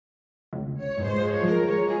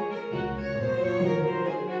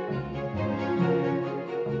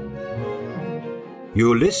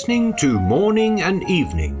You're listening to Morning and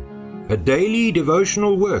Evening, a daily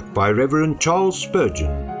devotional work by Reverend Charles Spurgeon.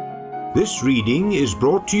 This reading is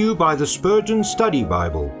brought to you by the Spurgeon Study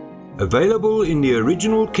Bible, available in the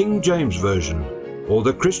original King James Version or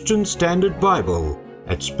the Christian Standard Bible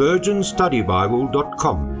at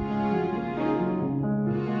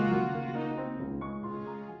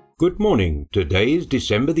spurgeonstudybible.com. Good morning. Today is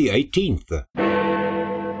December the 18th.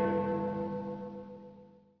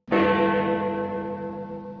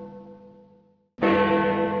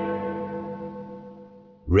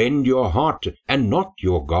 Rend your heart and not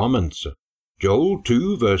your garments. Joel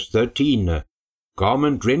 2 verse 13.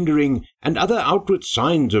 Garment rendering and other outward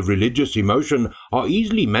signs of religious emotion are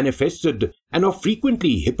easily manifested and are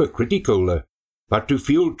frequently hypocritical. But to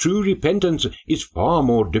feel true repentance is far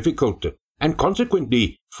more difficult and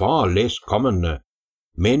consequently far less common.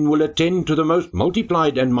 Men will attend to the most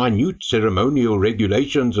multiplied and minute ceremonial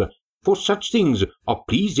regulations, for such things are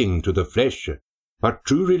pleasing to the flesh. But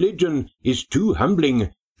true religion is too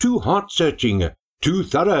humbling, too heart-searching, too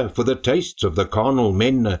thorough for the tastes of the carnal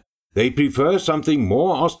men. They prefer something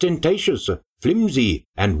more ostentatious, flimsy,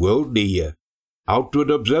 and worldly. Outward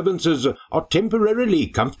observances are temporarily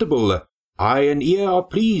comfortable. Eye and ear are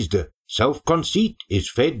pleased. Self-conceit is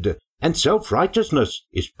fed, and self-righteousness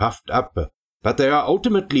is puffed up. But they are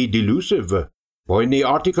ultimately delusive. For in the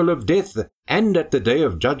article of death and at the day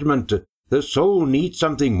of judgment, the soul needs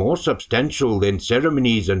something more substantial than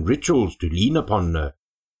ceremonies and rituals to lean upon.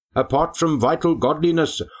 Apart from vital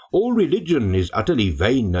godliness, all religion is utterly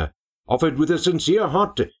vain. Offered with a sincere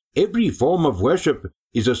heart, every form of worship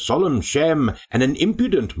is a solemn sham and an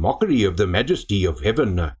impudent mockery of the majesty of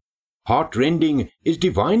heaven. Heart-rending is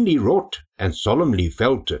divinely wrought and solemnly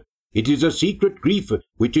felt. It is a secret grief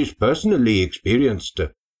which is personally experienced,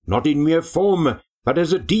 not in mere form, but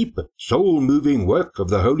as a deep, soul-moving work of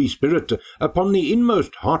the Holy Spirit upon the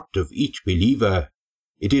inmost heart of each believer.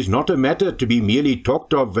 It is not a matter to be merely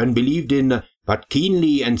talked of and believed in, but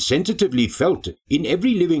keenly and sensitively felt in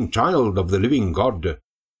every living child of the living God.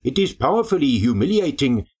 It is powerfully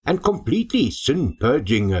humiliating and completely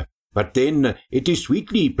sin-purging, but then it is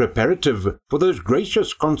sweetly preparative for those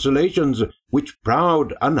gracious consolations which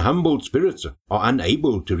proud, unhumbled spirits are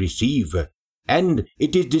unable to receive. And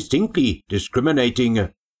it is distinctly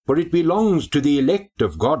discriminating, for it belongs to the elect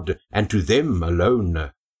of God and to them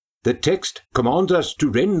alone. The text commands us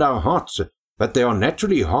to rend our hearts, but they are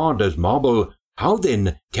naturally hard as marble. How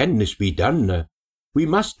then can this be done? We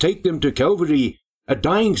must take them to Calvary. A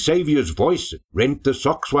dying Saviour's voice rent the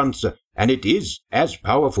socks once, and it is as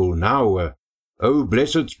powerful now. O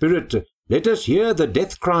blessed Spirit, let us hear the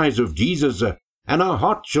death cries of Jesus, and our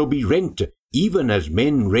hearts shall be rent, even as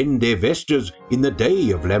men rend their vestures in the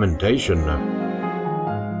day of lamentation.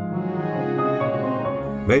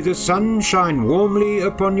 May the sun shine warmly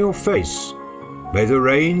upon your face, may the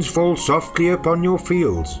rains fall softly upon your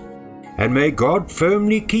fields, and may God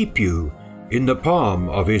firmly keep you in the palm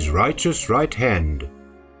of his righteous right hand.